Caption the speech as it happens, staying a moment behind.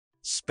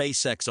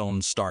SpaceX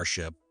owns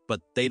Starship, but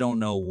they don't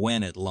know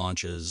when it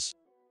launches.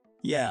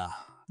 Yeah,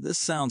 this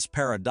sounds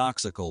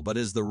paradoxical, but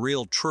is the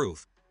real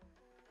truth.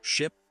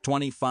 Ship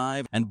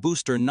 25 and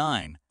Booster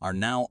 9 are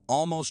now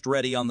almost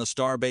ready on the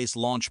Starbase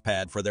launch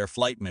pad for their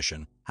flight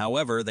mission.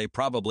 However, they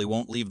probably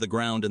won't leave the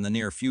ground in the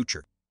near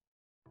future.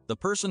 The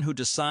person who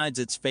decides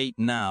its fate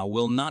now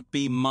will not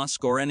be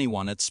Musk or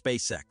anyone at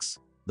SpaceX.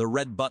 The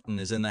red button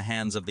is in the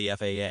hands of the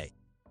FAA.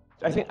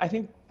 I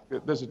think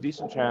there's a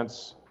decent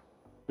chance,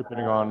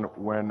 depending on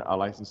when our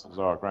licenses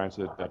are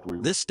granted, that we...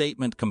 This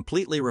statement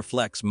completely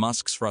reflects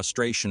Musk's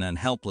frustration and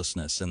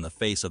helplessness in the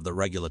face of the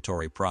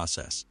regulatory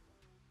process.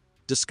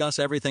 Discuss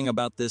everything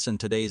about this in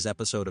today's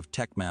episode of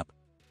Techmap.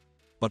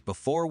 But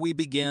before we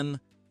begin,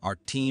 our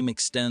team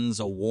extends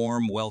a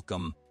warm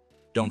welcome.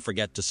 Don't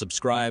forget to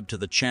subscribe to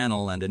the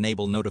channel and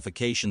enable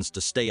notifications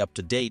to stay up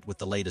to date with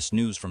the latest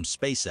news from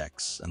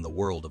SpaceX and the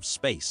world of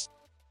space.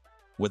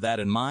 With that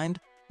in mind,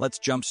 let's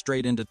jump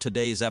straight into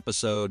today's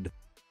episode.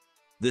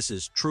 This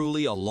is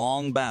truly a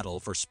long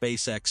battle for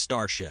SpaceX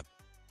Starship.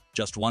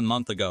 Just 1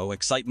 month ago,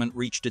 excitement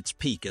reached its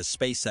peak as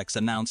SpaceX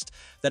announced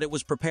that it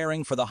was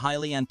preparing for the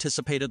highly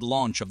anticipated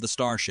launch of the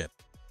Starship.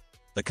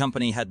 The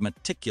company had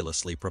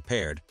meticulously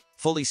prepared,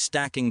 fully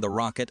stacking the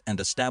rocket and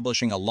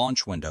establishing a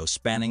launch window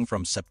spanning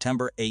from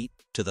September 8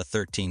 to the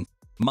 13th.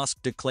 Musk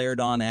declared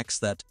on X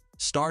that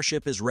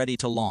Starship is ready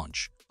to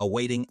launch,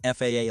 awaiting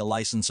FAA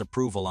license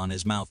approval on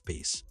his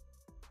mouthpiece.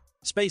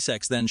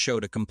 SpaceX then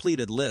showed a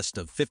completed list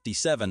of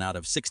 57 out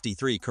of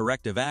 63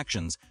 corrective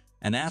actions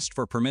and asked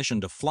for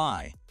permission to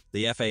fly.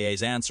 The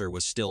FAA's answer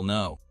was still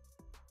no.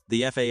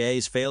 The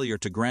FAA's failure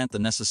to grant the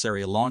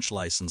necessary launch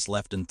license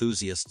left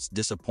enthusiasts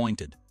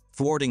disappointed,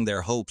 thwarting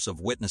their hopes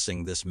of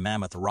witnessing this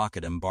mammoth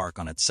rocket embark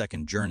on its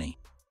second journey.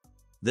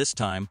 This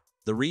time,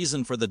 the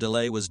reason for the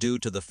delay was due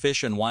to the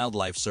Fish and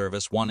Wildlife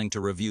Service wanting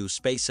to review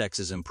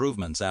SpaceX's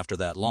improvements after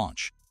that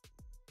launch.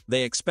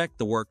 They expect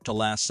the work to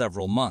last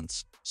several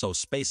months, so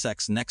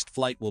SpaceX's next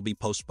flight will be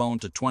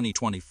postponed to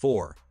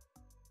 2024.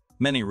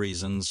 Many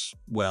reasons.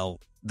 Well,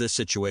 this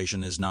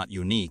situation is not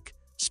unique.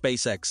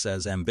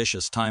 SpaceX's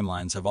ambitious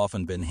timelines have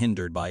often been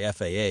hindered by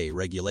FAA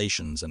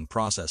regulations and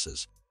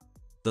processes.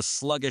 The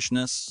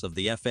sluggishness of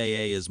the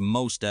FAA is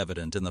most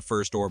evident in the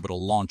first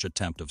orbital launch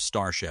attempt of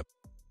Starship.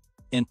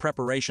 In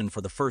preparation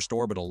for the first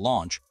orbital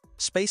launch,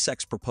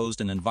 SpaceX proposed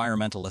an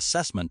environmental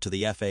assessment to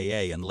the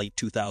FAA in late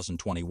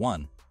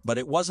 2021, but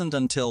it wasn't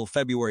until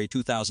February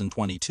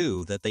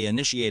 2022 that they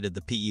initiated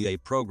the PEA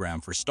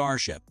program for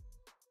Starship.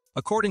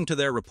 According to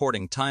their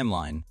reporting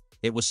timeline,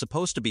 it was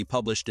supposed to be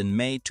published in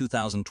May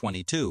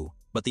 2022,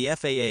 but the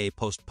FAA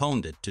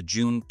postponed it to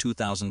June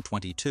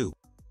 2022.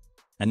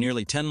 And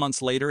nearly 10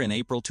 months later, in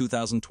April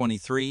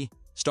 2023,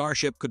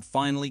 Starship could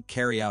finally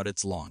carry out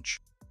its launch.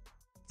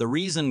 The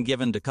reason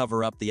given to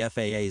cover up the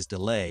FAA's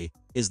delay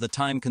is the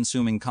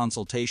time-consuming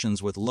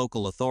consultations with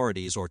local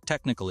authorities or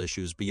technical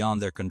issues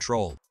beyond their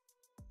control.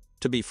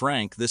 To be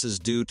frank, this is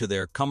due to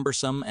their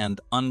cumbersome and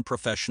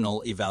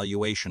unprofessional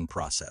evaluation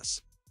process.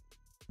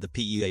 The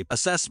PEA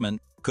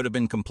assessment could have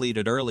been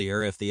completed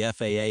earlier if the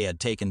FAA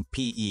had taken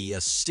PE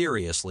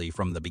seriously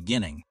from the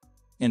beginning.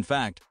 In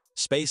fact,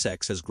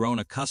 SpaceX has grown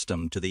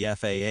accustomed to the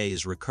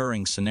FAA's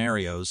recurring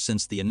scenarios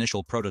since the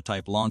initial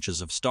prototype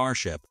launches of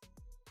Starship.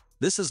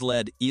 This has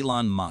led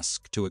Elon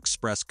Musk to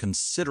express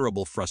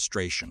considerable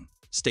frustration,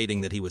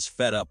 stating that he was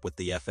fed up with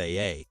the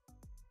FAA.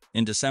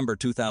 In December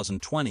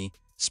 2020,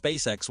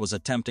 SpaceX was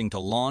attempting to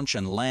launch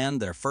and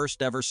land their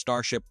first-ever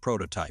Starship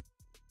prototype.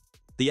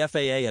 The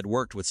FAA had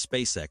worked with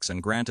SpaceX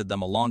and granted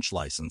them a launch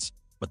license,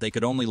 but they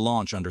could only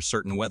launch under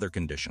certain weather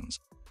conditions.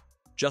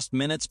 Just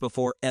minutes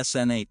before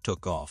SN8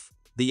 took off,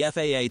 the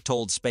FAA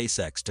told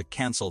SpaceX to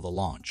cancel the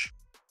launch.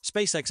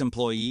 SpaceX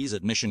employees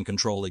at Mission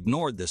Control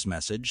ignored this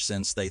message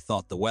since they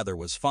thought the weather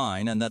was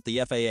fine and that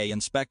the FAA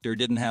inspector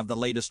didn't have the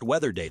latest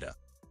weather data.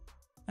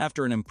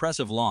 After an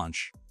impressive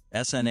launch,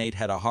 SN8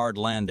 had a hard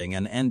landing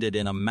and ended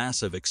in a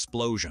massive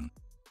explosion.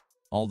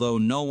 Although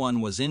no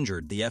one was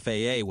injured, the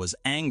FAA was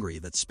angry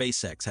that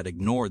SpaceX had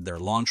ignored their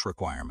launch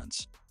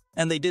requirements.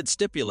 And they did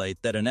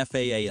stipulate that an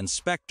FAA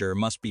inspector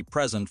must be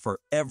present for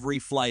every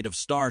flight of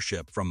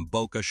Starship from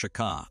Boca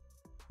Chica.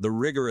 The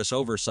rigorous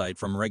oversight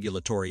from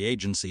regulatory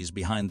agencies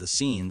behind the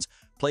scenes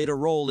played a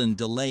role in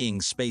delaying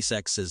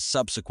SpaceX's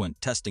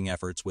subsequent testing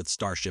efforts with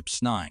Starship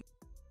 9.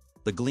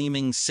 The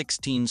gleaming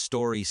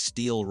 16-story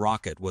steel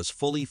rocket was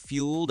fully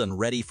fueled and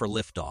ready for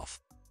liftoff.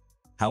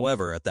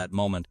 However, at that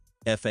moment,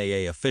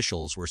 FAA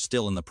officials were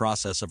still in the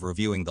process of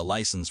reviewing the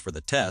license for the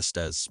test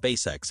as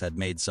SpaceX had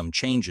made some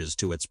changes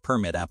to its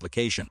permit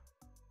application.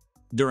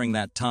 During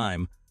that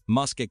time,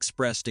 Musk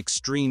expressed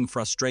extreme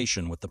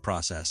frustration with the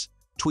process,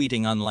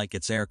 tweeting unlike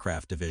its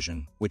aircraft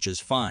division, which is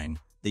fine,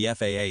 the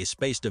FAA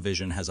Space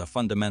Division has a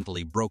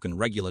fundamentally broken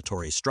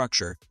regulatory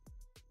structure.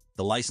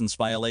 The license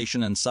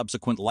violation and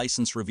subsequent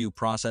license review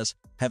process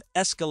have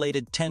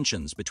escalated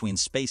tensions between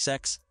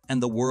SpaceX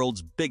and the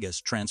world's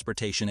biggest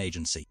transportation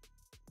agency.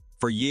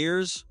 For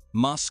years,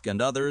 Musk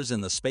and others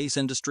in the space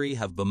industry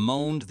have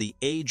bemoaned the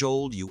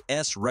age-old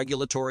U.S.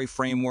 regulatory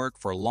framework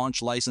for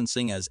launch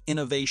licensing as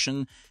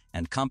innovation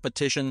and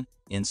competition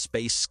in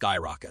space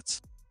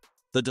skyrockets.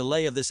 The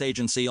delay of this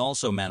agency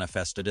also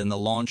manifested in the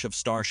launch of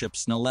Starship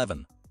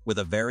 11, with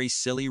a very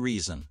silly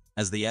reason,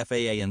 as the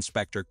FAA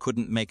inspector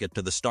couldn't make it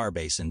to the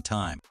starbase in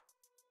time.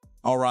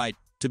 All right,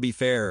 to be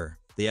fair,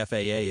 the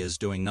FAA is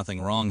doing nothing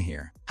wrong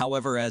here.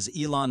 However, as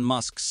Elon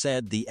Musk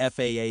said, the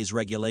FAA's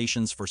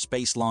regulations for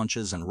space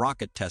launches and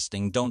rocket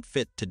testing don't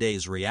fit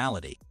today's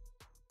reality.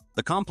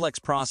 The complex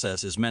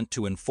process is meant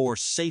to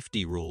enforce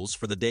safety rules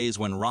for the days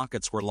when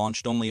rockets were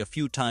launched only a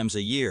few times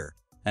a year,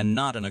 and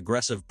not an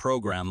aggressive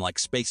program like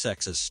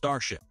SpaceX's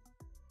Starship.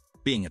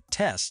 Being a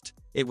test,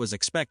 it was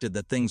expected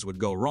that things would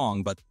go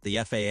wrong, but the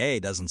FAA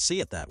doesn't see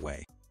it that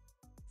way.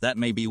 That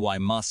may be why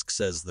Musk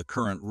says the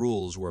current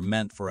rules were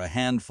meant for a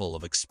handful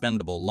of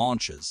expendable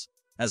launches,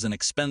 as an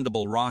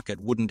expendable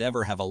rocket wouldn't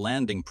ever have a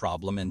landing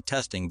problem in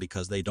testing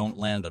because they don't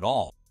land at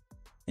all.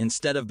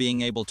 Instead of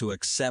being able to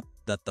accept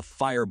that the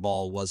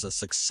Fireball was a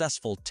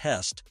successful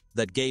test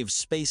that gave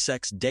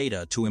SpaceX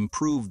data to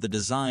improve the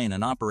design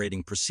and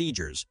operating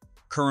procedures,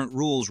 current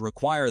rules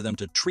require them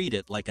to treat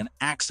it like an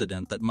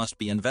accident that must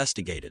be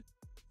investigated.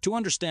 To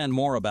understand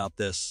more about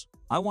this,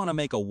 I want to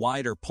make a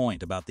wider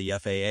point about the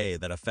FAA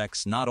that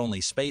affects not only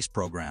space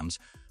programs,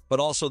 but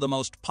also the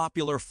most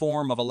popular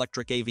form of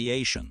electric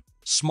aviation,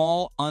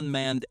 small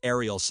unmanned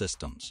aerial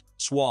systems,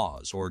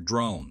 SWAs or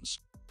drones.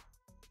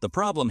 The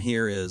problem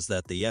here is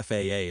that the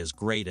FAA is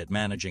great at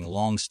managing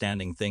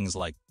long-standing things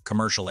like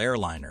commercial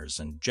airliners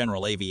and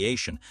general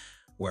aviation,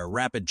 where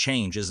rapid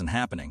change isn't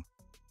happening.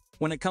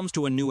 When it comes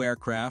to a new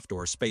aircraft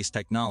or space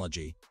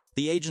technology,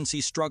 the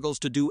agency struggles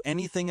to do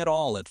anything at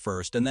all at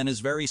first and then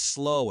is very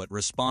slow at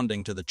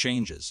responding to the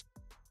changes.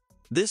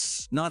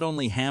 This not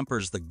only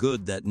hampers the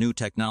good that new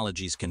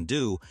technologies can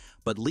do,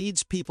 but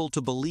leads people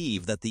to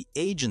believe that the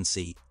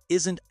agency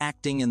isn't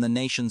acting in the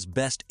nation's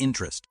best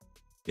interest.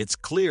 It's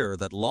clear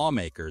that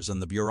lawmakers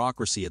and the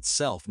bureaucracy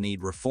itself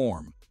need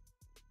reform.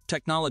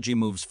 Technology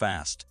moves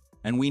fast,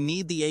 and we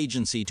need the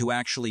agency to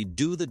actually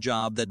do the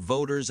job that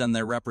voters and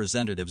their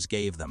representatives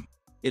gave them.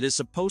 It is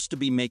supposed to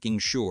be making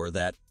sure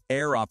that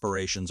air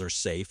operations are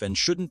safe and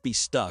shouldn't be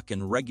stuck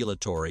in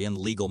regulatory and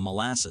legal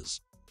molasses.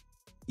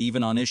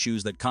 Even on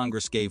issues that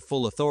Congress gave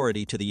full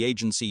authority to the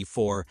agency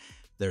for,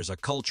 there's a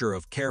culture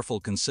of careful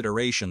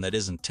consideration that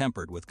isn't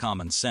tempered with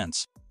common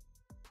sense.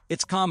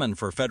 It's common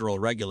for federal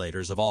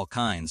regulators of all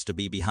kinds to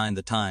be behind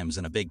the times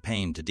and a big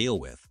pain to deal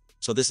with,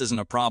 so this isn't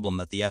a problem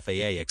that the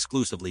FAA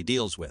exclusively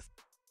deals with.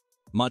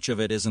 Much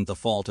of it isn't the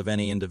fault of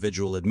any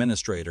individual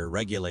administrator,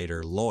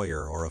 regulator,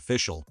 lawyer, or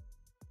official.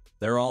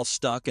 They're all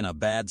stuck in a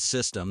bad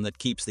system that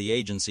keeps the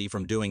agency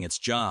from doing its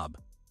job.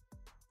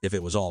 If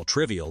it was all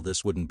trivial,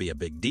 this wouldn't be a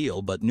big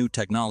deal, but new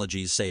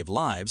technologies save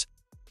lives.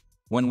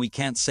 When we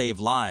can't save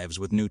lives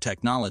with new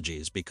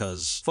technologies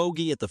because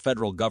fogey at the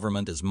federal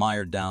government is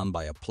mired down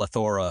by a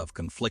plethora of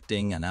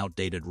conflicting and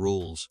outdated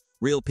rules,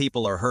 real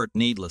people are hurt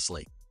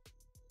needlessly.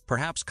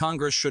 Perhaps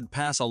Congress should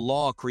pass a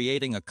law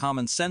creating a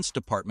common sense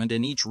department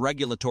in each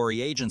regulatory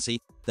agency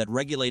that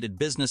regulated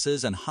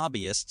businesses and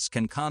hobbyists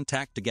can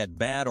contact to get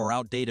bad or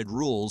outdated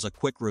rules a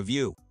quick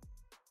review.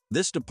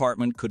 This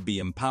department could be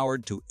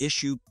empowered to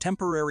issue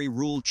temporary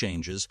rule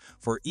changes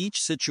for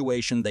each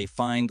situation they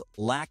find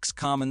lacks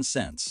common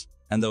sense,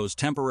 and those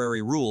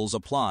temporary rules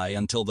apply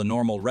until the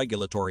normal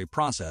regulatory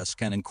process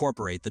can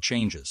incorporate the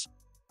changes.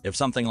 If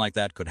something like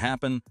that could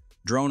happen,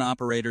 drone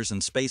operators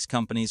and space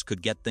companies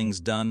could get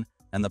things done,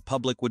 and the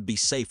public would be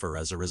safer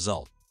as a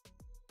result.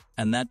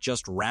 And that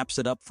just wraps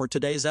it up for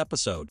today's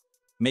episode.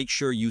 Make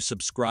sure you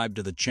subscribe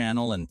to the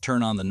channel and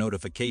turn on the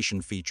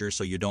notification feature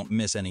so you don't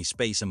miss any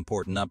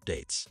space-important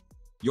updates.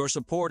 Your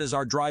support is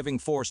our driving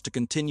force to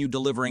continue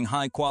delivering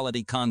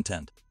high-quality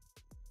content.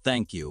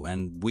 Thank you,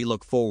 and we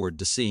look forward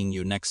to seeing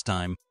you next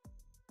time.